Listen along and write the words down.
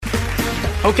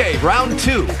Okay, round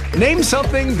two. Name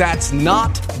something that's not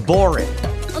boring.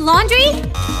 A laundry?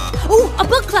 Ooh, a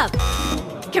book club.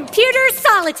 Computer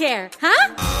solitaire,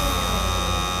 huh?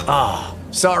 Ah,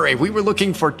 sorry, we were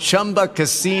looking for Chumba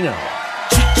Casino.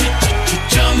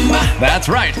 That's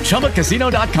right,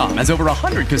 ChumbaCasino.com has over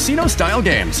 100 casino-style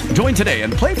games. Join today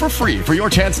and play for free for your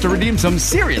chance to redeem some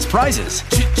serious prizes.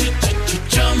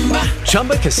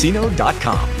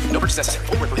 ChumbaCasino.com. No purchase necessary.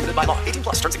 Void where prohibited by law. 18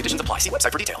 plus. Terms and conditions apply. See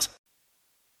website for details.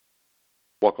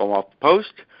 Welcome off the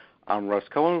post. I'm Russ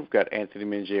Cohen. We've got Anthony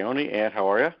Mingione. Ant, how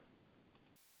are you?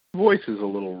 Voice is a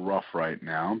little rough right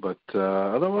now, but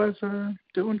otherwise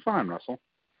doing fine, Russell.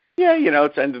 Yeah,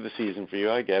 it's the end of the season for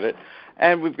you. I get it.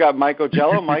 And we've got Mike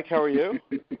Ogello. Mike, how are you?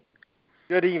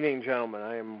 Good evening, gentlemen.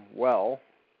 I am well.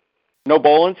 No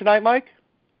bowling tonight, Mike?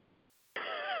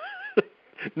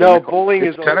 No, bowling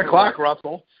is over. 10 o'clock,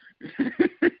 Russell.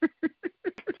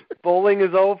 Bowling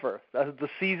is over. The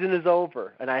season is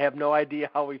over, and I have no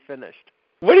idea how we finished.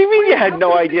 What do you mean you had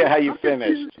no idea how you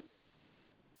finished?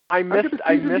 I missed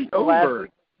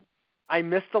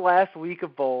the last week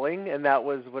of bowling, and that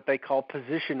was what they call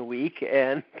position week,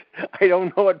 and I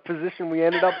don't know what position we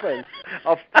ended up in.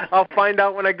 I'll find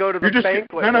out when I go to the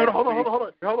banquet. No, hold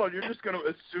on. You're just going to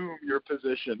assume your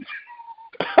position.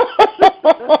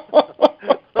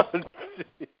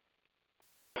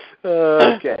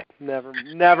 Okay,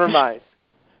 never mind.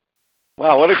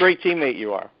 Wow, what a great teammate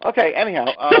you are. Okay, anyhow.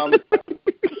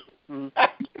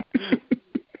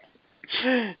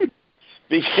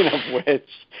 Speaking of which,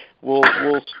 we'll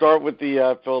start with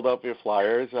the Philadelphia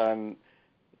Flyers, and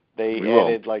they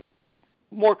added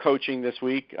more coaching this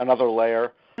week, another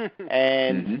layer,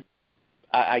 and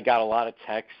I got a lot of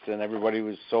texts, and everybody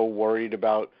was so worried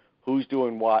about who's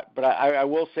doing what. But I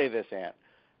will say this, Ant,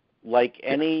 like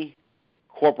any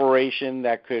corporation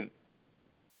that could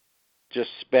just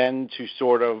spend to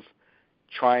sort of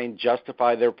try and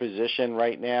justify their position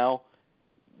right now,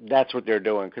 that's what they're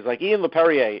doing. Because like Ian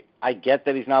LePerrier, I get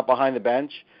that he's not behind the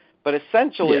bench, but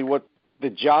essentially what the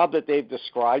job that they've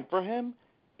described for him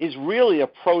is really a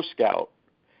pro scout.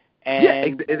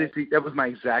 And that was my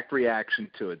exact reaction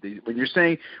to it. When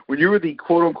you were the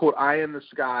quote-unquote eye in the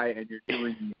sky and you're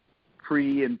doing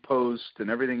pre and post and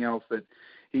everything else that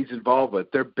he's involved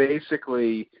with, they're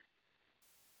basically,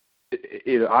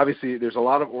 obviously there's a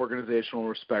lot of organizational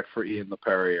respect for Ian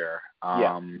LePerrier.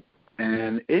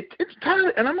 And it's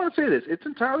entirely, and I'm going to say this, it's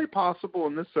entirely possible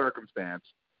in this circumstance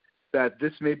that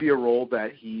this may be a role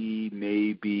that he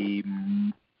may be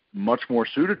much more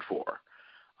suited for.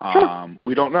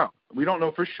 We don't know. We don't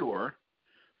know for sure,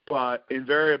 but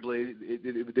invariably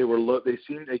they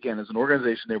seemed, again, as an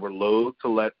organization, they were loath to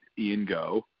let Ian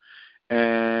go.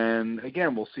 And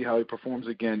again, we'll see how he performs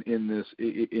again in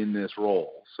this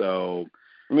role. So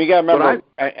we got to remember,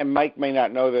 and Mike may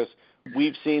not know this,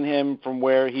 we've seen him from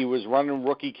where he was running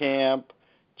rookie camp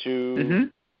to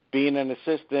being an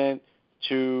assistant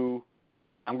to,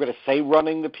 I'm going to say,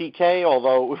 running the PK,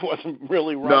 although it wasn't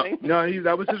really running. No,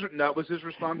 that was his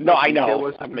responsibility. No, I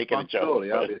know. I'm making a joke.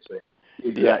 Obviously.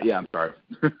 Yeah, I'm sorry.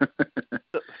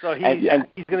 So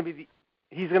he's going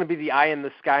to be the eye in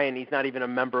the sky, and he's not even a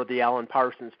member of the Alan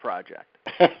Parsons Project.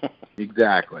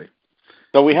 Exactly.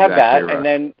 So we have that, right. And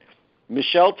then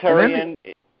Michel Therrien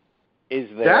is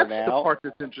there now. That's the part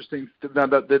that's interesting.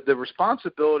 The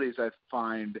responsibilities I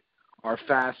find are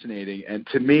fascinating, and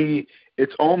to me,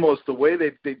 it's almost the way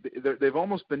they've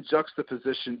almost been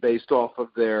juxtapositioned based off of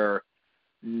their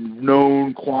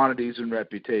known quantities and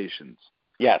reputations.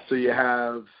 Yes. So you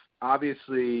have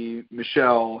obviously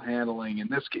Michel handling, in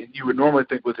this case, you would normally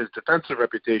think with his defensive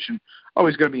reputation,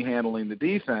 he's going to be handling the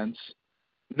defense.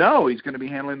 No, he's going to be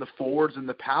handling the forwards and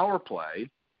the power play.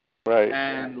 Right.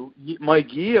 And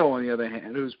Mike Yeo, on the other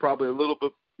hand, who's probably a little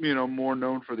bit more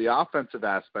known for the offensive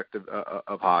aspect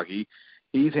of hockey,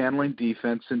 he's handling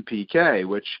defense and PK,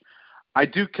 which I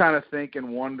do kind of think and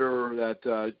wonder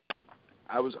that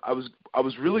I was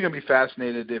really going to be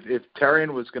fascinated if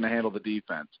Therrien was going to handle the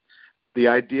defense. The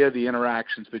idea of the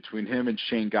interactions between him and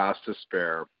Shane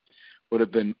Gostisbehere would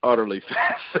have been utterly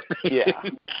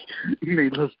fascinating,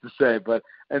 needless to say. But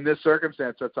in this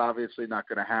circumstance, that's obviously not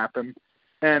going to happen.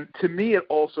 And to me, it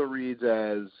also reads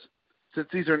as, since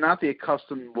these are not the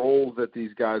accustomed roles that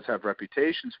these guys have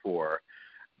reputations for,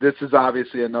 this is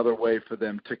obviously another way for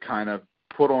them to kind of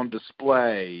put on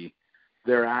display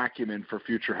their acumen for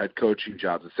future head coaching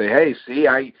jobs and say, hey, see,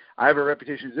 I have a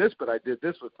reputation as this, but I did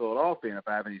this with Philadelphia, and if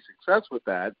I have any success with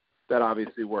that, that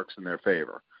obviously works in their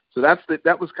favor. So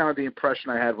that was kind of the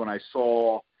impression I had when I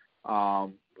saw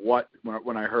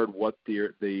when I heard what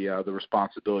the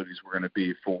responsibilities were going to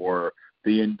be for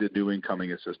the new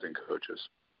incoming assistant coaches.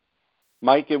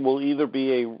 Mike, it will either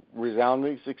be a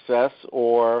resounding success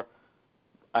or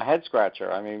a head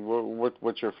scratcher. I mean,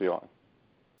 what's your feeling?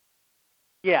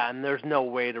 Yeah, and there's no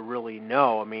way to really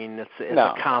know. I mean, it's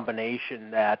a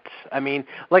combination that, I mean,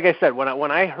 like I said,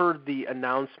 when I heard the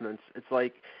announcements, it's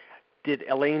like, did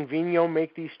Alain Vigneault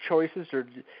make these choices, or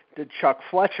did Chuck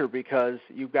Fletcher? Because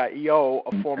you've got Yo,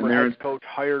 a former head coach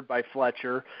hired by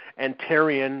Fletcher, and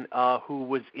Therrien, who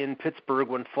was in Pittsburgh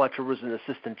when Fletcher was an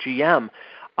assistant GM.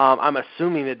 I'm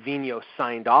assuming that Vigneault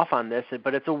signed off on this,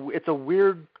 but it's a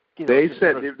weird. They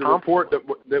said the report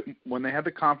that when they had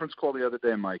the conference call the other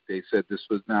day, Mike, they said this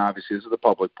was, now obviously this is the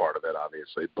public part of it,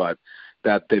 obviously, but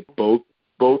that they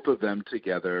both of them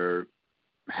together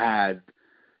had,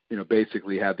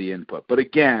 basically had the input. But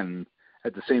again,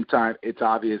 at the same time, it's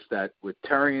obvious that with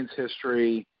Therrien's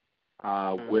history,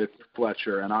 with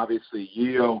Fletcher, and obviously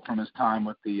Yeo from his time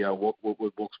with the with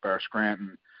Wilkes-Barre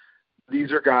Scranton,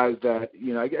 these are guys that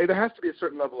there has to be a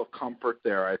certain level of comfort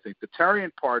there. I think the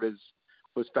Therrien part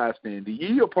was fascinating. The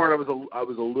Yeo part I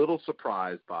was a little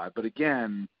surprised by, but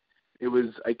again, it was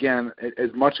as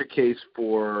much a case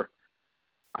for,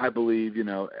 I believe,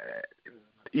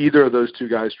 either of those two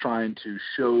guys trying to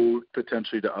show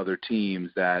potentially to other teams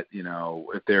that,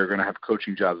 if they're going to have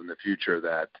coaching jobs in the future,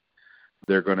 that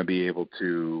they're going to be able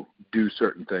to do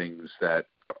certain things that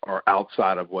are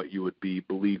outside of what you would be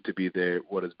believed to be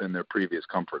what has been their previous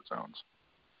comfort zones.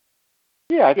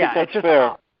 Yeah, I think that's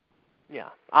fair. Yeah,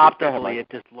 optically it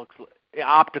just looks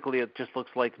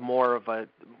like more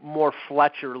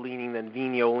Fletcher leaning than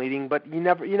Vigneault leaning, but you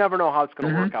never know how it's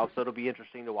going to work out. So it'll be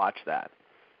interesting to watch that.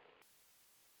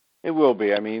 It will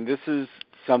be. I mean, this is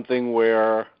something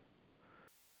where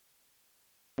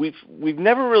we've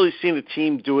never really seen a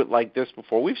team do it like this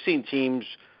before. We've seen teams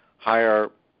hire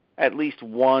at least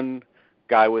one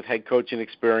guy with head coaching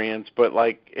experience, but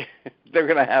they're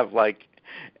going to have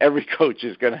every coach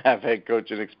is going to have head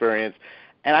coaching experience.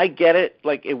 And I get it.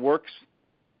 It works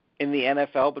in the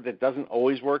NFL, but it doesn't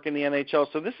always work in the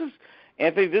NHL. So this is,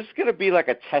 Anthony, this is going to be like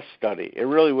a test study. It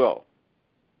really will.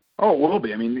 Oh, it will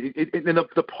be. I mean,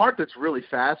 the part that's really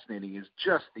fascinating is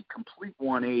just the complete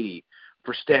 180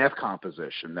 for staff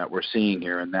composition that we're seeing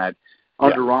here, and that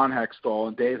under Ron Hextall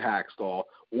and Dave Haxtell,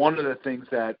 one of the things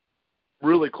that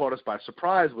really caught us by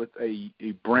surprise with a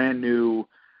brand new,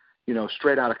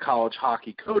 straight out of college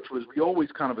hockey coach was we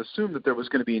always kind of assumed that there was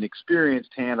going to be an experienced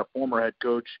hand, a former head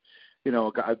coach,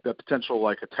 a potential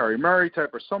like a Terry Murray type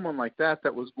or someone like that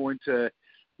was going to,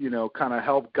 kind of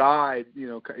help guide,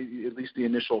 at least the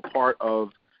initial part of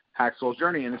Haxtell's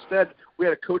journey. And instead, we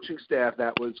had a coaching staff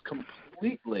that was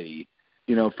completely,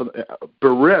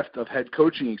 bereft of head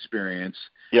coaching experience.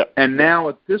 Yep. And now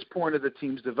at this point of the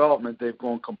team's development, they've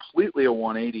gone completely a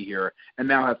 180 here and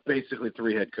now have basically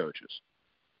 3 head coaches.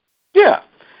 Yeah.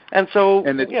 And so,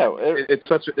 and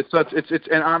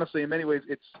honestly, in many ways,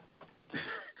 it's,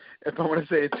 if I want to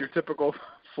say, it's your typical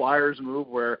Flyers move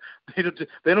where they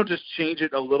don't just change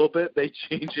it a little bit, they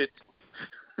change it.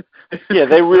 Yeah,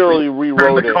 they really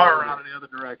rewrote it. Turn the car around in the other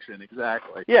direction.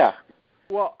 Exactly. Yeah.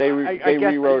 Well, they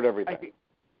rewrote everything.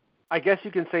 I guess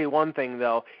you can say one thing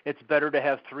though. It's better to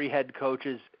have 3 head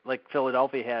coaches like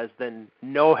Philadelphia has than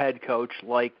no head coach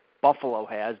like Buffalo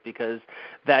has, because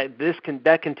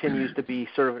that continues to be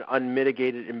sort of an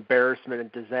unmitigated embarrassment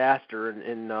and disaster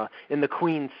in the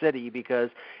Queen City, because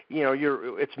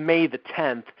it's May the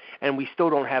 10th and we still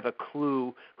don't have a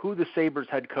clue who the Sabres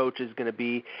head coach is going to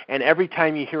be, and every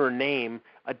time you hear a name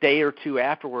a day or two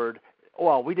afterward,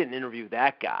 well, we didn't interview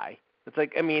that guy. It's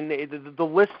like, I mean, the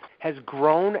list has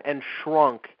grown and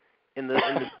shrunk in the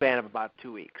span of about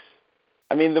 2 weeks.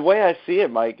 I mean, the way I see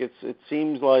it, Mike, it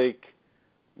seems like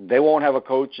they won't have a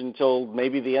coach until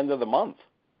maybe the end of the month.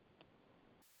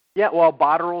 Yeah, well,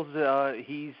 Botterill's,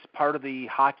 he's part of the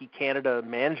Hockey Canada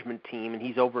management team, and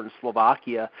he's over in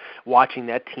Slovakia watching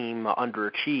that team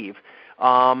underachieve.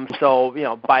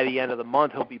 So, by the end of the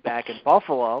month, he'll be back in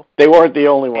Buffalo. They weren't the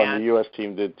only one. The U.S.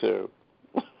 team did, too.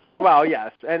 Well,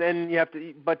 yes, and you have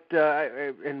to, but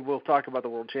and we'll talk about the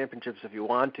World Championships if you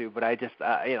want to. But I just,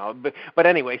 but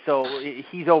anyway, so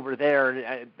he's over there,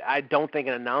 and I don't think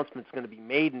an announcement's going to be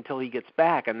made until he gets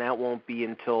back, and that won't be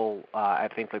until I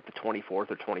think like the 24th or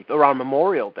 25th, around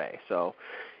Memorial Day. So,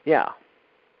 yeah.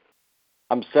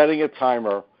 I'm setting a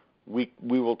timer. We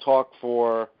will talk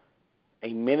for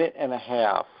a minute and a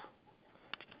half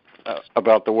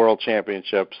about the World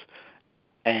Championships,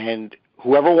 and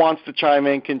whoever wants to chime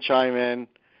in can chime in.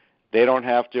 They don't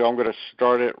have to. I'm going to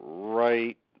start it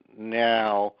right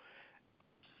now.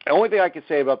 The only thing I can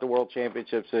say about the World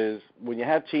Championships is when you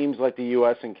have teams like the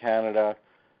U.S. and Canada,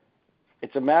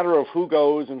 it's a matter of who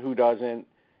goes and who doesn't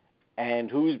and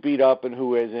who's beat up and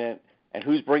who isn't. and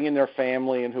who's bringing their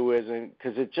family and who isn't,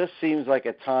 because it just seems like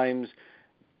at times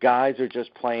guys are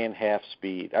just playing half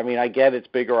speed. I mean, I get it's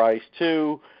bigger ice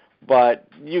too, but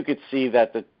you could see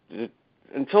that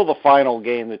until the final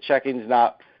game, the check-in's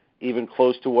not even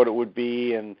close to what it would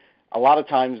be, and a lot of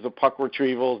times the puck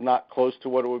retrieval is not close to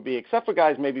what it would be, except for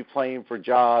guys maybe playing for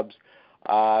jobs.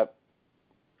 I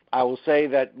will say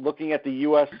that looking at the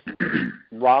U.S.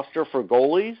 roster for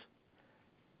goalies,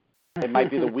 it might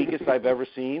be the weakest I've ever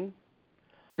seen.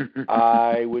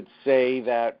 I would say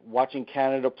that watching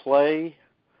Canada play,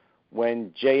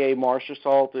 when J.A.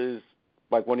 Marchessault is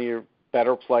like one of your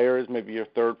better players, maybe your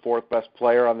third, fourth best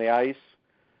player on the ice,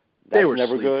 that's they were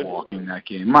never good. Sleepwalking that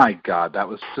game. My God, that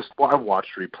was just. I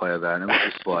watched replay of that, and it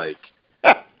was just like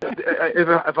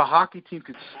if a hockey team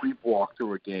could sleepwalk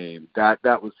through a game, that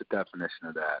was the definition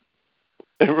of that.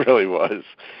 It really was.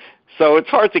 So it's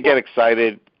hard to get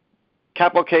excited.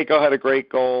 Kaapo Kakko had a great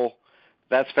goal.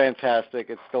 That's fantastic.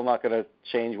 It's still not going to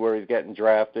change where he's getting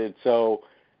drafted. So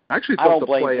I actually I don't thought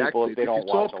blame the play people actually, if they don't you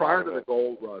saw watch prior to the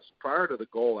goal, Russ. Prior to the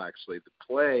goal, actually, the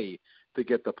play to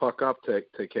get the puck up to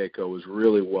Kakko was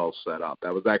really well set up.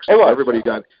 That was actually everybody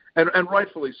got, and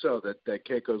rightfully so. That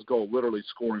Kakko's goal, literally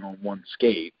scoring on one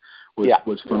skate, was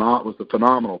a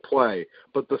phenomenal play.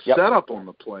 But the setup on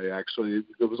the play, actually,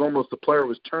 it was almost the player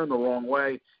was turned the wrong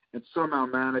way and somehow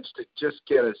managed to just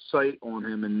get a sight on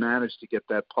him and managed to get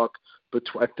that puck. I'm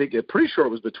pretty sure it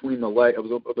was between the legs. It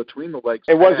was a between the legs.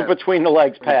 It was a between the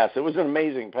legs pass. It was an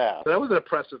amazing pass. That was an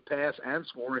impressive pass and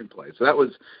scoring play. So that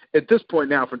was, at this point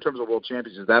now, in terms of World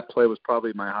Championships, that play was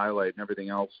probably my highlight, and everything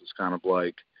else is kind of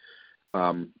like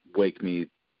wake me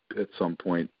at some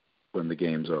point when the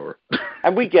game's over.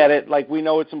 And we get it. Like, we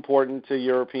know it's important to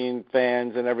European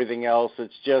fans and everything else.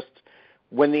 It's just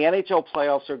when the NHL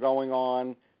playoffs are going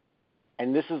on,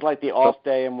 and this is like the off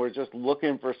day, and we're just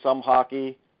looking for some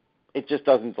hockey, it just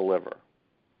doesn't deliver.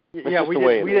 Yeah, we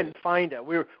didn't find it.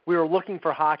 We were looking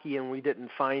for hockey and we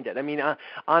didn't find it. I mean,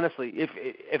 honestly,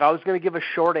 if I was going to give a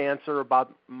short answer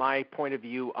about my point of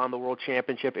view on the World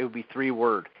Championship, it would be three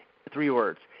words.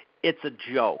 It's a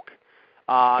joke.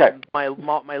 Okay.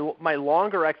 My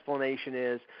longer explanation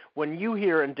is when you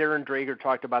hear, and Darren Drager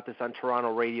talked about this on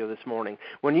Toronto radio this morning,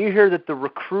 when you hear that the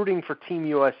recruiting for Team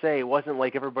USA wasn't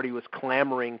like everybody was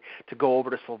clamoring to go over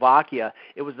to Slovakia,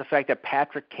 it was the fact that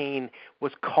Patrick Kane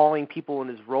was calling people in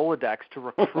his Rolodex to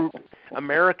recruit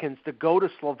Americans to go to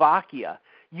Slovakia.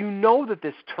 You know that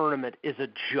this tournament is a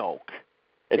joke.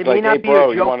 It's like, hey,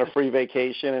 bro, you want a free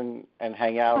vacation and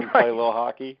hang out and play a little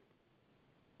hockey?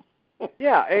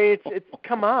 Yeah, it's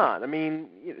come on. I mean,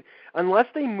 unless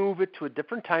they move it to a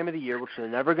different time of the year, which they're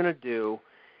never going to do,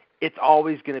 it's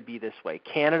always going to be this way.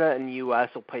 Canada and the U.S.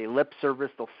 will pay lip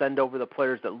service. They'll send over the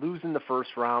players that lose in the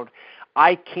first round.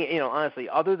 I can't, honestly,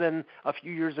 other than a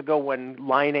few years ago when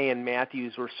Laine and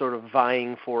Matthews were sort of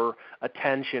vying for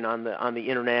attention on the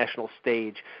international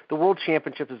stage, the World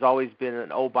Championship has always been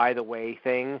an oh-by-the-way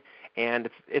thing, and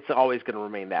it's always going to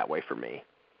remain that way for me.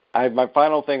 My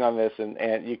final thing on this,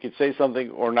 and you could say something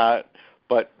or not,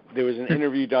 but there was an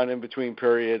interview done in between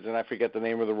periods, and I forget the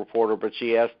name of the reporter, but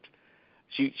she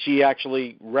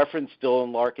actually referenced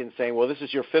Dylan Larkin saying, well, this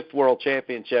is your fifth World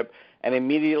Championship, and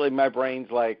immediately my brain's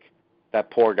like,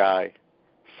 that poor guy.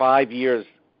 5 years,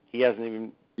 he hasn't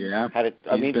even had it.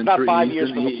 I mean, it's not 5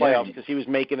 years for the playoffs because he was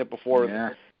making it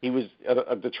before he was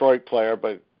a Detroit player,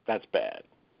 but that's bad.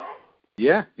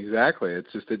 Yeah, exactly.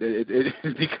 It's just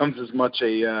it becomes as much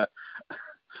a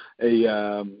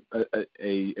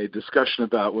discussion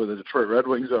about where the Detroit Red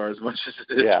Wings are as much as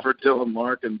it is for Dylan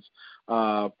Larkin's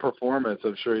performance.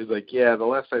 I'm sure he's like, the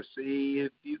less I see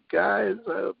you guys,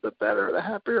 the better, the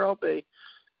happier I'll be.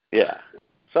 Yeah.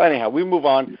 So anyhow, we move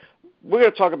on. We're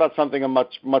going to talk about something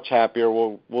much happier.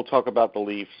 We'll talk about the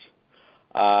Leafs.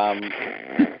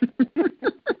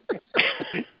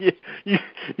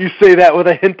 You say that with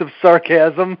a hint of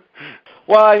sarcasm.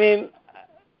 Well, I mean,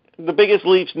 the biggest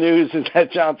Leafs news is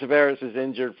that John Tavares is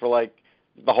injured for like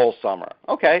the whole summer.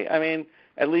 Okay, I mean,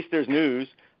 at least there's news.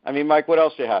 I mean, Mike, what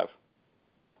else do you have?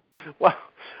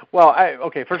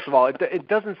 Okay. First of all, it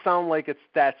doesn't sound like it's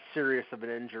that serious of an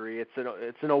injury. It's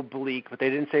an oblique, but they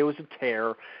didn't say it was a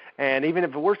tear. And even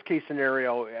if the worst case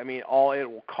scenario, I mean, all it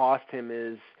will cost him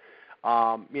is,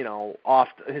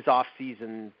 his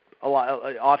off-season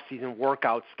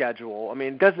workout schedule. I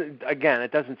mean,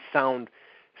 it doesn't sound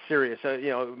serious.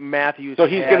 Matthews. So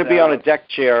he's going to be on a deck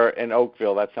chair in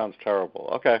Oakville. That sounds terrible.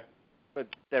 Okay. But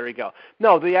there we go.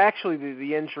 No, the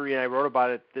injury, and I wrote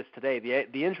about this today.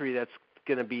 The injury that's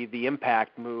going to be the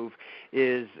impact move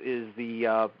is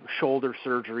the shoulder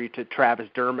surgery to Travis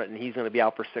Dermott, and he's going to be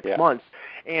out for 6 months.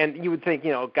 And you would think,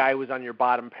 a guy who was on your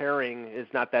bottom pairing is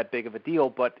not that big of a deal,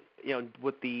 but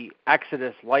with the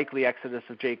likely exodus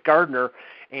of Jake Gardner,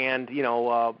 and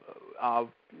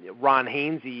Ron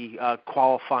Hainsey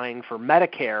qualifying for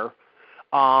Medicare,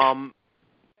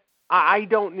 I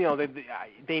don't.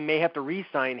 They may have to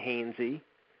re-sign Hainsey.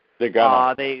 They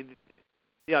got they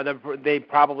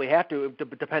probably have to,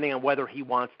 depending on whether he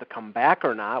wants to come back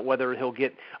or not, whether he'll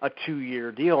get a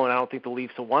 2-year deal, and I don't think the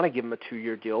Leafs will want to give him a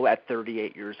 2-year deal at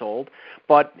 38 years old.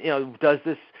 But does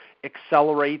this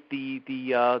accelerate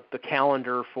the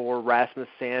calendar for Rasmus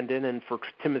Sandin and for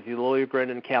Timothy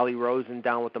Liljegren and Calle Rosen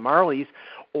down with the Marlies,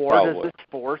 or does this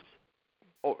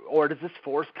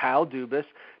force Kyle Dubas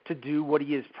to do what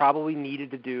he has probably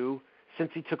needed to do since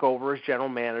he took over as general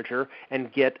manager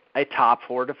and get a top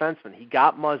 4 defenseman? He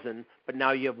got Muzzin, but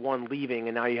now you have one leaving,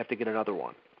 and now you have to get another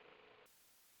one.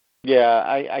 Yeah,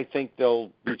 I think they'll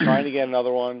be trying to get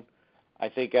another one. I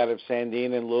think out of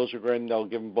Sandin and Liljegren, they'll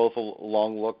give them both a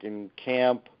long look in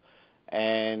camp.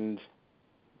 And,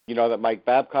 that Mike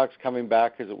Babcock's coming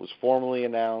back because it was formally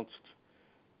announced.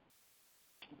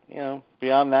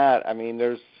 Beyond that, I mean,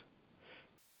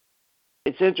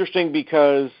 it's interesting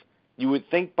because you would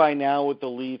think by now with the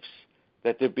Leafs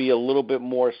that they'd be a little bit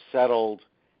more settled,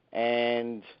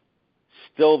 and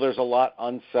still there's a lot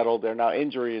unsettled there. Now,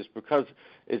 injury is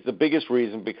the biggest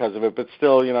reason because of it, but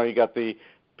still, you got the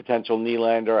potential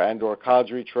Nylander and/or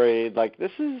Kadri trade. Like,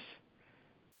 this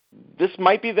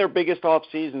might be their biggest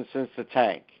offseason since the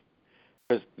tank.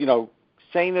 Because,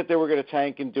 saying that they were going to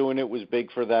tank and doing it was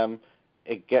big for them.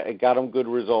 It got them good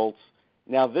results.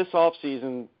 Now, this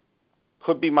offseason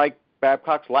could be Mike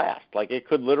Babcock's last. Like, it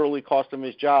could literally cost him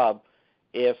his job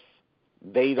if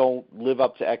they don't live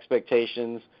up to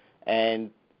expectations. And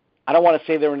I don't want to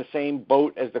say they're in the same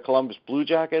boat as the Columbus Blue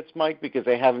Jackets, Mike, because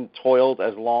they haven't toiled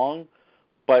as long.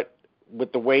 But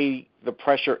with the way the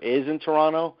pressure is in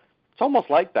Toronto, it's almost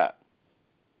like that.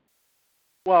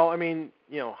 Well, I mean,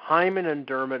 Hyman and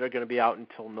Dermott are going to be out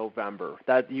until November.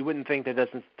 That you wouldn't think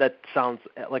that sounds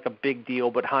like a big deal,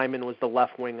 but Hyman was the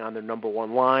left wing on their number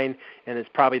 1 line and is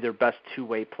probably their best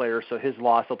 2-way player, so his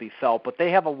loss will be felt. But they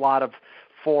have a lot of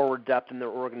forward depth in their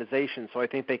organization, so I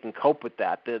think they can cope with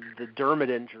that. The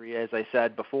Dermott injury, as I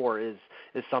said before, is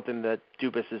something that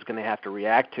Dubas is going to have to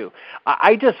react to.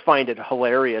 I just find it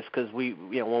hilarious because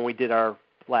when we did our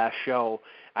last show,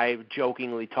 I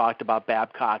jokingly talked about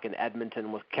Babcock and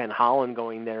Edmonton with Ken Holland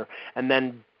going there, and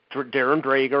then Darren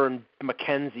Drager and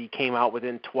McKenzie came out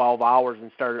within 12 hours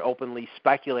and started openly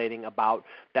speculating about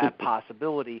that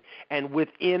possibility. And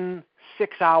within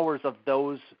 6 hours of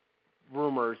those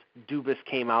rumors, Dubas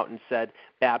came out and said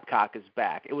Babcock is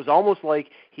back. It was almost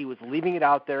like he was leaving it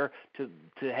out there to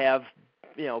have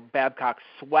Babcock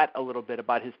sweat a little bit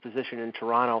about his position in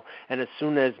Toronto, and as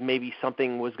soon as maybe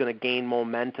something was going to gain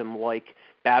momentum, like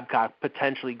Babcock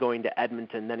potentially going to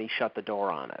Edmonton, then he shut the door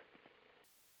on it.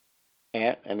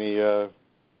 Ant, any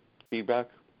feedback?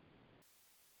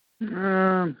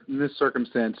 In this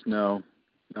circumstance, no.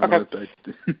 Okay.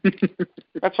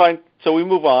 That's fine. So we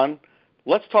move on.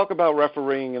 Let's talk about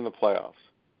refereeing in the playoffs.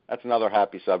 That's another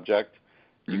happy subject.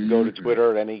 You can go to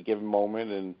Twitter at any given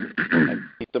moment and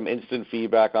get some instant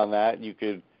feedback on that. You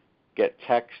could get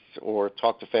texts or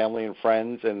talk to family and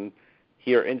friends and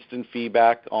hear instant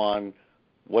feedback on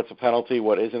what's a penalty,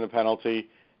 what isn't a penalty.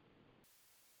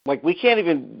 Like, we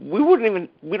don't even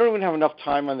have enough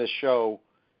time on this show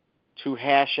to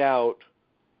hash out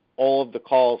all of the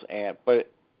calls, Ant.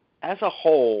 But as a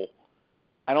whole,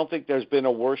 I don't think there's been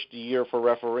a worse year for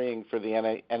refereeing for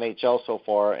the NHL so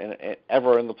far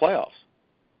ever in the playoffs.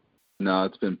 No,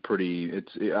 it's been pretty.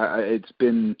 It's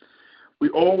been.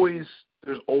 There's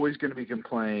always going to be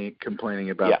complaining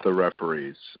about the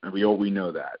referees, and we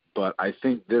know that. But I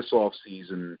think this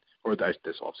postseason, there's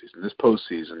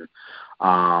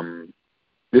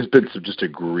been some just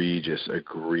egregious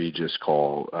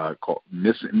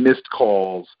missed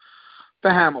calls. The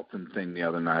Hamilton thing the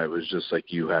other night was just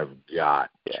like, you have got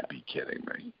to be kidding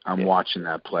me. I'm watching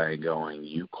that play and going,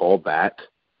 you called that?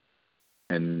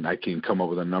 And I can come up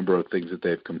with a number of things that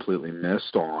they've completely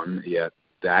missed on, yet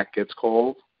that gets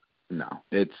called? No.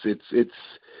 It's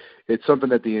something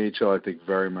that the NHL, I think,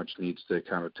 very much needs to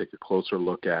kind of take a closer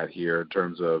look at here in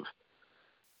terms of,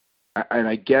 and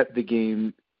I get the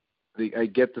game, I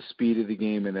get the speed of the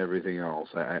game and everything else.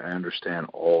 I understand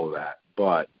all of that.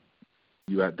 But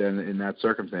then in that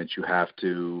circumstance, you have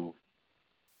to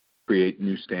create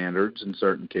new standards in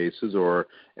certain cases or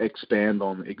expand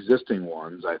on existing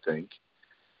ones, I think.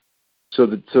 so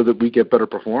that we get better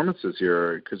performances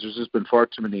here, because there's just been far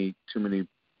too many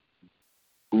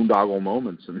boondoggle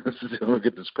moments, and this is how I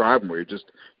could describe them, where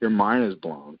your mind is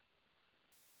blown.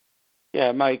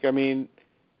 Yeah, Mike, I mean,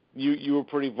 you were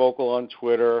pretty vocal on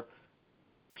Twitter.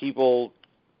 People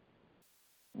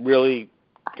really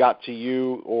got to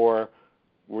you or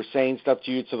were saying stuff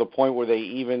to you to the point where they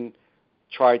even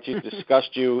tried to discuss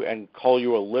you and call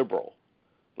you a liberal.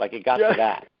 Like, it got to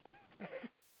that.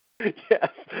 Yes,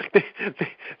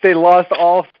 they lost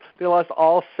all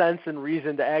sense and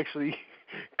reason to actually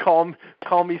call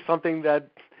me something that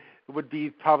would be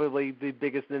probably the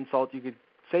biggest insult you could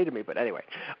say to me. But anyway,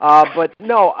 but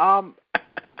no,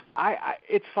 I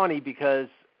it's funny because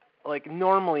like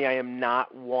normally I am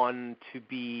not one to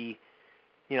be,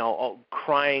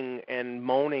 crying and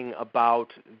moaning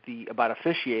about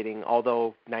officiating.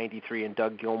 Although '93 and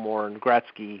Doug Gilmour and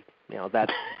Gretzky,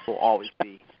 that will always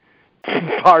be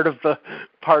part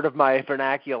of my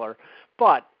vernacular.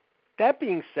 But that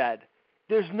being said,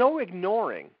 there's no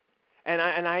ignoring, and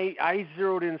I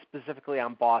zeroed in specifically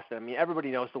on Boston. I mean,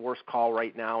 everybody knows the worst call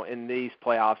right now in these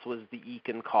playoffs was the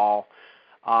Eakin call,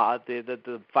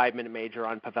 the 5-minute major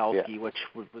on Pavelski, which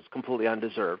was completely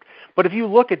undeserved. But if you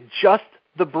look at just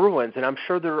the Bruins, and I'm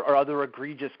sure there are other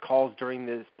egregious calls during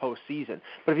this postseason,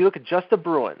 but if you look at just the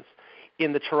Bruins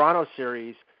in the Toronto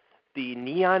series, the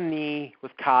knee-on-knee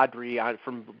with Kadri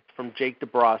from Jake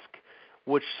DeBrusk,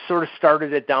 which sort of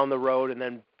started it down the road, and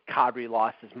then Kadri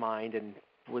lost his mind and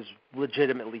was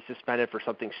legitimately suspended for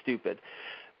something stupid.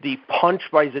 The punch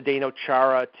by Zdeno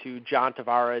Chara to John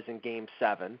Tavares in Game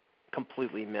 7,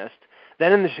 completely missed.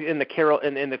 Then in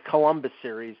the Columbus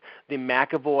series, the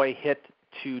McAvoy hit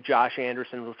to Josh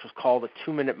Anderson, which was called a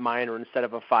 2-minute minor instead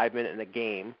of a 5-minute in a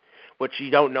game, which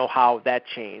you don't know how that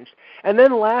changed. And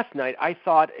then last night, I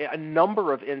thought a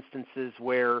number of instances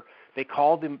where they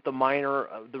called the minor,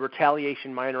 the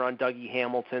retaliation minor on Dougie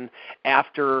Hamilton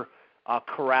after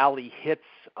Kuraly hits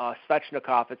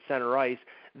Svechnikov at center ice.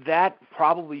 That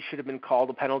probably should have been called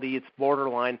a penalty. It's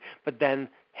borderline, but then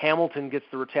Hamilton gets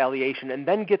the retaliation and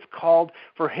then gets called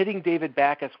for hitting David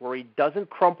Backes, where he doesn't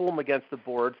crumple him against the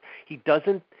boards. He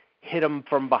doesn't hit him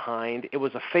from behind. It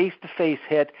was a face-to-face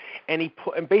hit, and he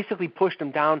basically pushed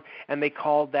him down, and they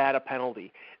called that a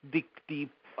penalty. The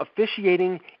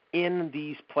officiating in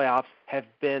these playoffs have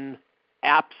been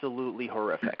absolutely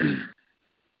horrific.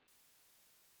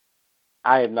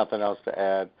 I have nothing else to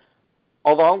add,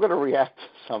 although I'm going to react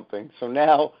to something. So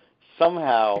now,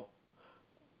 somehow,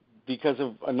 because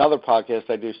of another podcast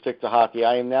I do, Stick to Hockey,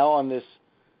 I am now on this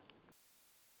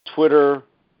Twitter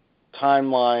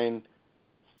timeline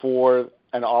for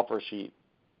an offer sheet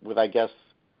with, I guess,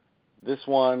 this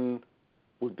one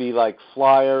would be like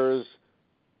Flyers,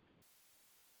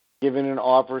 given an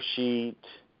offer sheet,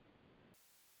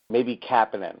 maybe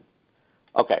Kapanen.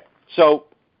 Okay, so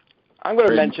I'm going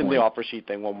to mention the offer sheet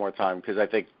thing one more time because I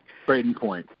think... Braden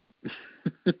Point.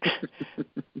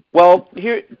 Well,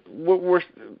 here, we're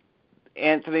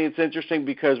Anthony, it's interesting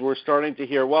because we're starting to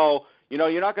hear, well,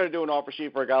 you're not going to do an offer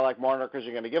sheet for a guy like Marner because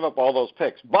you're going to give up all those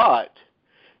picks, but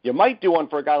you might do one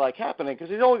for a guy like Kapanen because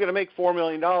he's only going to make $4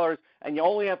 million, and you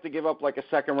only have to give up like a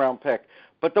second-round pick.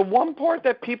 But the one part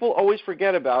that people always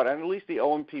forget about, and at least the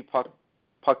OMP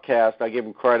Puckcast, I give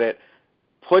him credit,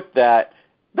 put that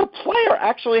the player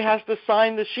actually has to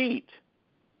sign the sheet.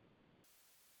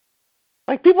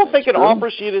 Like, people think an offer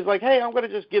sheet is like, hey, I'm going to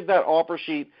just give that offer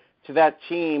sheet to that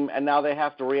team, and now they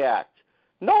have to react.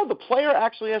 No, the player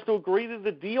actually has to agree to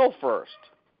the deal first.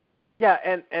 Yeah,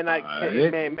 and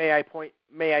may I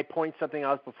point something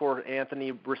out before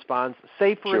Anthony responds?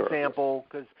 Say, for example,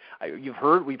 because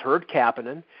we've heard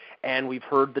Kapanen, and we've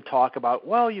heard the talk about,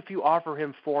 well, if you offer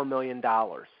him $4 million,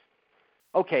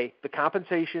 okay, the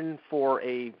compensation for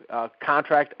a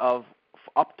contract of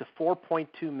up to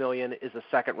 $4.2 million is a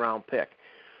second-round pick.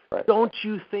 Right. Don't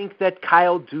you think that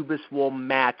Kyle Dubas will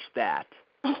match that?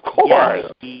 Of course.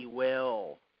 Yes, he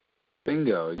will.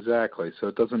 Bingo, exactly. So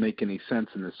it doesn't make any sense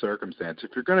in this circumstance.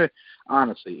 If you're going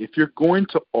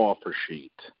to offer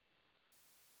sheet,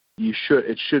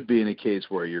 it should be in a case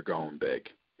where you're going big.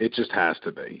 It just has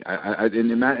to be.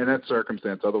 In that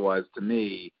circumstance, otherwise, to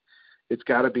me, it's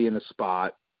got to be in a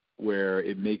spot where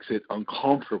it makes it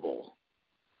uncomfortable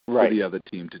for the other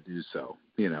team to do so.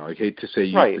 I hate to say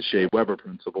use the Shea Weber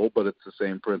principle, but it's the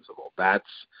same principle. That's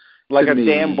like a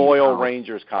Dan Boyle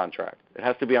Rangers contract. It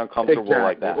has to be uncomfortable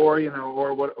like that. Or it's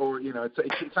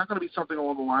not going to be something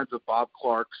along the lines of Bob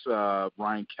Clark's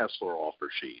Ryan Kessler offer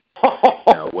sheet.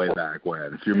 Way back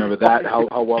when. If you remember that,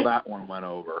 how well that one went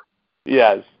over.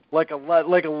 Yes. Like a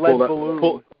lead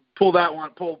balloon. Pull that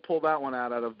one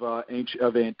out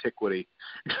of antiquity.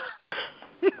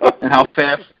 and how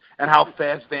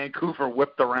fast Vancouver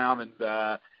whipped around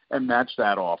and matched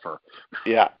that offer.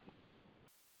 Yeah.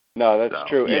 No, that's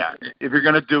true. Yeah, if you're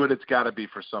going to do it, it's got to be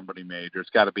for somebody major. It's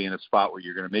got to be in a spot where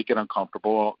you're going to make it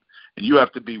uncomfortable, and you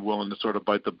have to be willing to sort of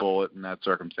bite the bullet in that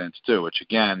circumstance too, which,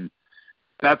 again,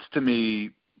 that's to me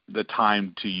the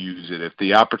time to use it. If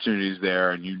the opportunity is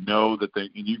there and you know that and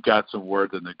you've got some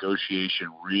word that negotiation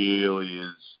really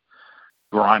is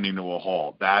grinding to a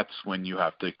halt, that's when you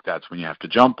have to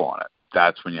jump on it.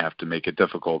 That's when you have to make it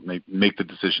difficult, make the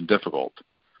decision difficult.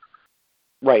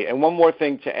 Right, and one more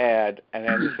thing to add, and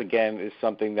this again is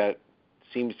something that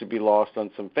seems to be lost on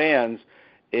some fans,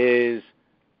 is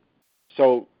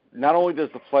so not only does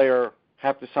the player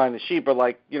have to sign the sheet, but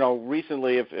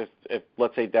recently if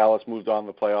let's say Dallas moved on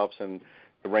to the playoffs and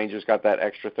the Rangers got that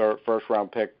extra first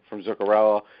round pick from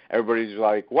Zuccarello, everybody's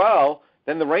like, well,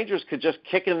 then the Rangers could just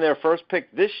kick in their first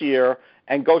pick this year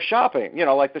and go shopping,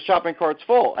 like the shopping cart's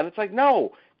full. And it's like,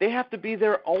 no, they have to be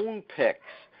their own picks.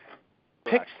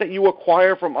 Picks that you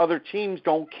acquire from other teams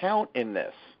don't count in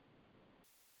this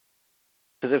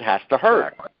because it has to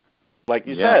hurt. Exactly. Like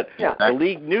you said, exactly. The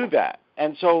league knew that.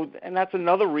 And that's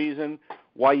another reason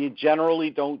why you generally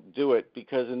don't do it,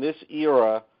 because in this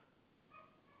era,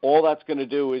 all that's going to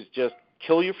do is just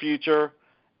kill your future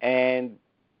and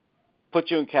put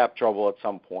you in cap trouble at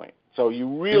some point. So you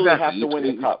really have to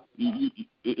win the cup.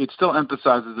 It still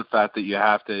emphasizes the fact that you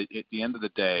have to, at the end of the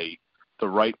day, the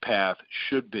right path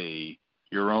should be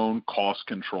your own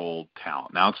cost-controlled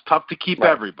talent. Now, it's tough to keep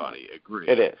everybody, agree.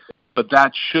 It is. But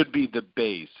that should be the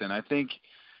base. And I think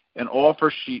an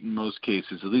offer sheet in most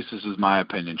cases, at least this is my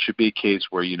opinion, should be a case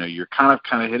where, you're kind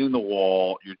of hitting the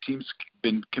wall, your team's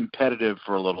been competitive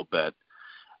for a little bit,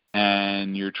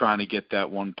 and you're trying to get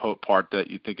that one part that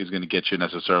you think is going to get you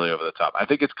necessarily over the top. I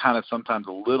think it's kind of sometimes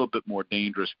a little bit more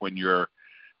dangerous when you're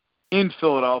in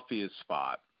Philadelphia's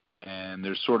spot and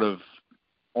they're sort of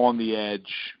on the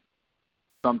edge,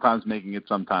 sometimes making it,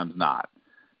 sometimes not.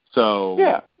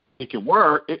 So it can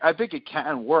work. I think it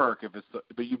can work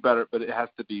but it has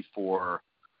to be for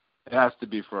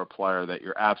a player that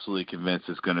you're absolutely convinced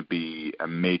is going to be a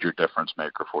major difference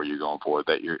maker for you going forward.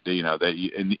 That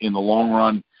in the long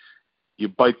run,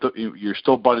 you're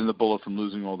still biting the bullet from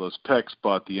losing all those picks,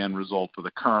 but the end result for the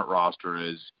current roster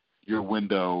is your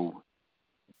window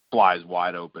flies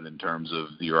wide open in terms of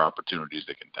your opportunities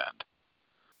to contend.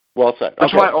 Well said.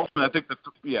 That's why ultimately I think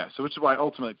which is why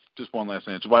ultimately, just one last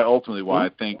thing, it's why ultimately why I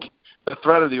think the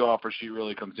threat of the offer sheet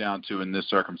really comes down to, in this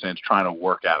circumstance, trying to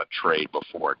work out a trade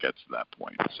before it gets to that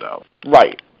point. So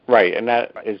Right, and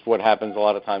that is what happens a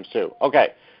lot of times too.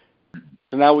 Okay,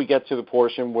 so now we get to the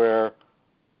portion where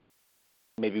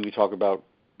maybe we talk about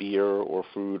beer or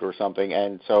food or something,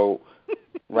 and so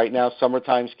right now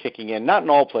summertime's kicking in. Not in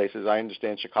all places. I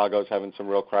understand Chicago's having some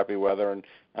real crappy weather, and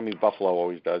Buffalo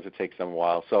always does. It takes them a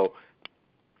while. So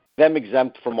them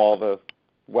exempt from all the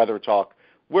weather talk.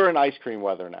 We're in ice cream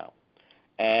weather now.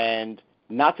 And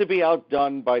not to be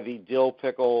outdone by the dill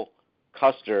pickle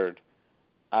custard,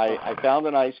 I found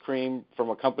an ice cream from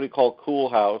a company called Cool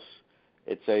House.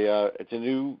 It's a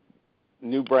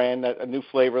new brand, a new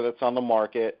flavor that's on the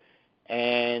market.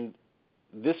 And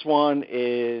this one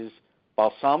is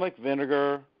balsamic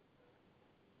vinegar,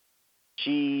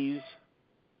 cheese,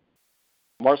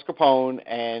 mascarpone,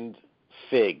 and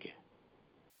fig.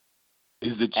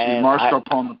 Is the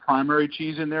mascarpone the primary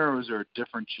cheese in there, or is there a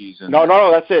different cheese in there?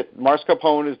 No, that's it.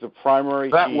 Mascarpone is the primary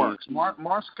cheese. That works.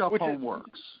 Mascarpone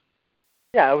works.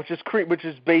 Yeah, which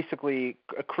is basically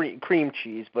a cream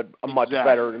chease, but a much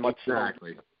better, much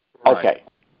exactly. Right. Okay,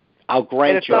 I'll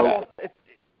grant you that.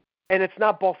 And it's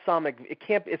not balsamic. It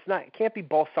can't be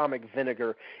balsamic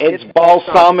vinegar. It's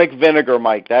balsamic vinegar,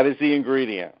 Mike. That is the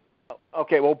ingredient.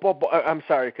 Okay, well, I'm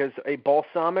sorry, because a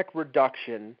balsamic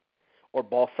reduction or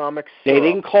balsamic syrup. They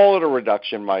didn't call it a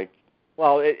reduction, Mike.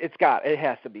 Well, it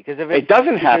has to be, because if it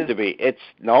doesn't have to be. It's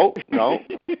no.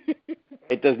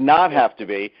 It does not have to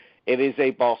be. It is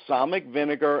a balsamic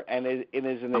vinegar, and it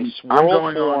is in a swirl I'm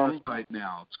going form. on this right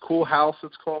now. It's Cool House.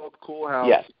 It's called Cool House.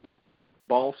 Yes.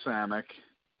 Balsamic.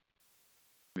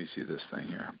 Let me see this thing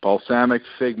here. Balsamic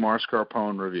fig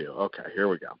mascarpone review. Okay, here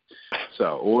we go.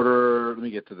 So let me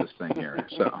get to this thing here.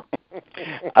 So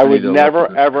I would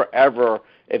never, ever,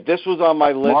 if this was on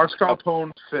my list.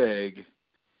 Mascarpone fig.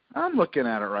 I'm looking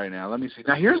at it right now. Let me see.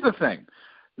 Now, here's the thing.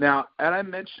 Now, and I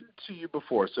mentioned to you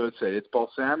before, so it's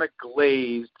balsamic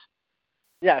glazed.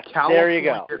 Yes, California there you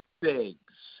go. Figs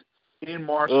in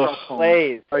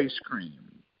mascarpone ice cream.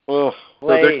 Ugh.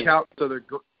 So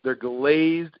they're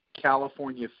glazed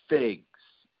California figs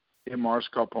in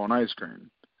mascarpone ice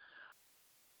cream.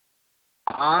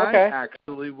 I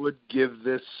actually would give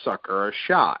this sucker a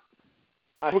shot.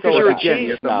 Because you're a again,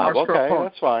 cheese snob. Okay,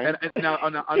 that's fine. And now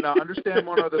understand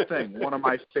one other thing. One of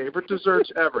my favorite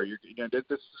desserts ever. You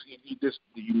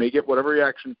may get whatever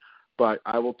reaction, but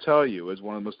I will tell you, is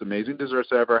one of the most amazing desserts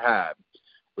I ever had.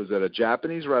 Was at a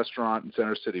Japanese restaurant in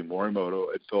Center City,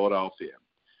 Morimoto, in Philadelphia.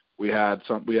 We had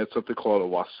something called a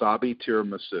wasabi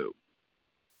tiramisu.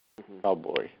 Oh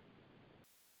boy!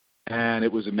 And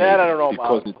it was amazing. That I don't know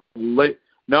because about.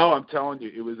 No, I'm telling you,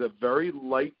 it was a very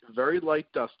light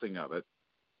dusting of it.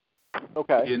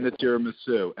 Okay. In the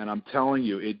tiramisu, and I'm telling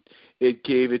you, it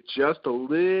gave it just a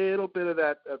little bit of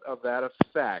that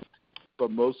effect, but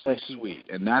mostly sweet,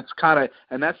 and that's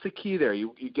the key there.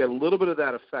 You get a little bit of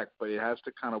that effect, but it has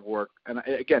to kind of work. And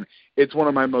again, it's one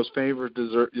of my most favorite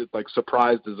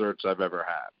surprise desserts I've ever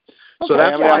had. Okay. So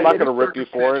that's why I'm not going to rip you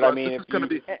for it. I mean, it's going to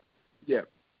be, yeah.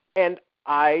 And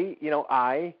I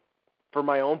for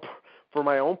my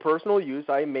own personal use,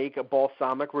 I make a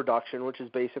balsamic reduction, which is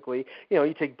basically,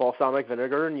 you take balsamic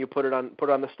vinegar and you put it on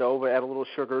the stove, add a little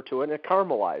sugar to it, and it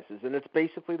caramelizes, and it's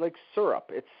basically like syrup.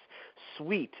 It's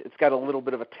sweet. It's got a little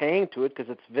bit of a tang to it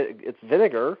because it's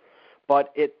vinegar,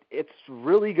 but it's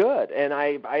really good. And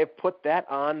I have put that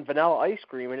on vanilla ice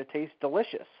cream, and it tastes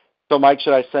delicious. So, Mike,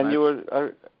 should I send you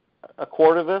a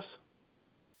quart of this?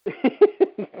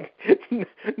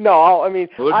 No, I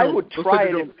would try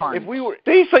it if we were.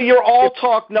 See, so you're all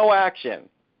talk, no action.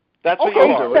 That's what you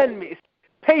are. Send me.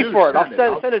 Pay for it.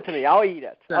 Send it to me. I'll eat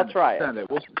it. I'll try it. Send it.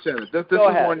 We'll send it. This Go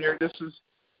is ahead. one year. This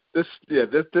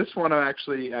one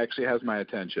actually has my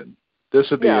attention. This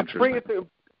would be interesting.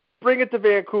 Bring it to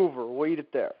Vancouver. We'll eat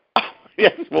it there.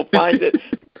 Yes, we'll find it.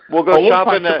 We'll go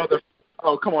shopping at.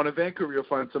 Oh, come on! In Vancouver, you'll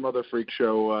find some other freak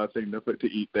show thing to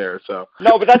eat there. So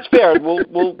no, but that's fair. We'll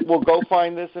go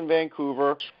find this in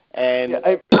Vancouver, and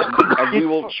we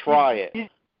will try it.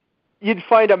 You'd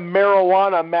find a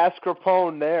marijuana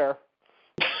mascarpone there.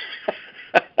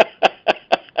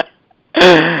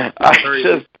 I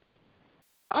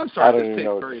I'm sorry. don't even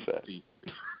know what to say.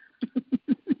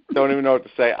 Don't even know what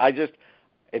to say.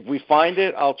 If we find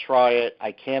it, I'll try it.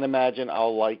 I can't imagine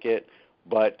I'll like it,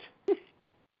 but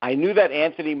I knew that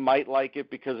Anthony might like it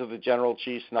because of the general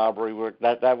cheese snobbery.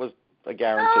 That was a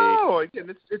guarantee. No,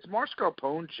 again, it's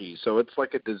mascarpone cheese, so it's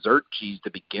like a dessert cheese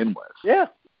to begin with. Yeah,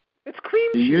 it's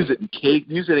cream cheese. You use it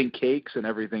in cakes and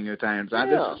everything at times. Yeah.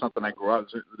 This is something I grew up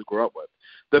with.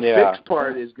 The fixed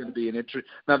part is going to be an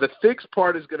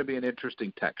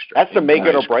interesting texture. That's the make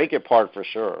it or break it part for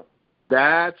sure.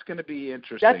 That's going to be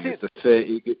interesting.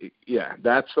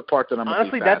 That's the part that I'm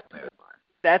honestly fascinated by.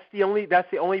 That's the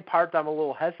only part that I'm a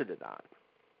little hesitant on.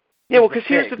 Yeah, well, because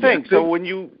here's the thing. So when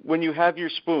you have your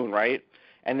spoon, right,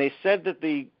 and they said that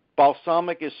the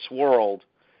balsamic is swirled,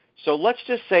 so let's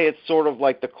just say it's sort of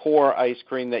like the core ice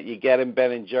cream that you get in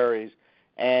Ben & Jerry's,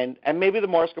 and maybe the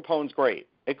mascarpone's great.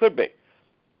 It could be.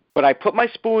 But I put my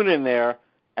spoon in there,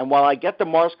 and while I get the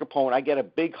mascarpone, I get a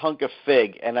big hunk of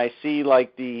fig, and I see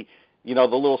like the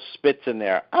little spits in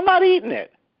there. I'm not eating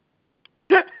it.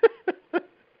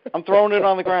 I'm throwing it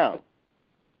on the ground.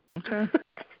 Okay.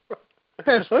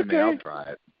 Okay. I'll try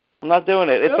it. I'm not doing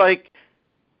it. It's like,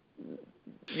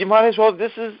 you might as well,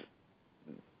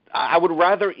 I would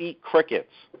rather eat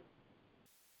crickets.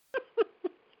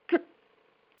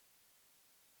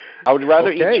 I would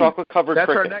rather eat chocolate-covered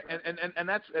crickets.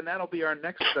 And that'll be our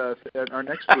next food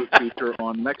feature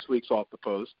on next week's Off the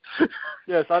Post.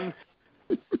 Yes, I'm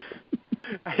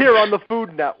here on the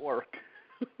Food Network.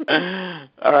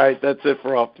 All right, that's it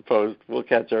for Off the Post. We'll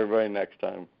catch everybody next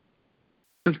time.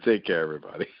 Take care,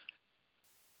 everybody.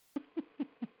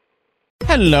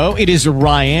 Hello, it is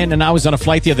Ryan, and I was on a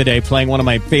flight the other day playing one of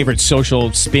my favorite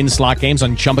social spin slot games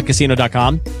on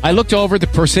ChumbaCasino.com. I looked over at the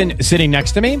person sitting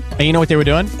next to me, and you know what they were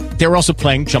doing? They were also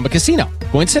playing Chumba Casino.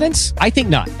 Coincidence? I think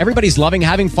not. Everybody's loving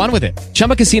having fun with it.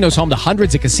 Chumba Casino is home to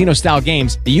hundreds of casino-style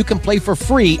games that you can play for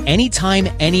free anytime,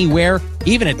 anywhere,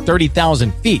 even at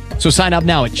 30,000 feet. So sign up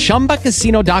now at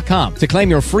ChumbaCasino.com to claim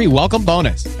your free welcome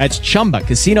bonus. That's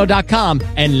ChumbaCasino.com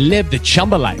and live the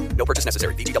Chumba life. No purchase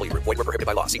necessary. VGW. Void where prohibited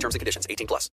by law. See terms and conditions. 18+.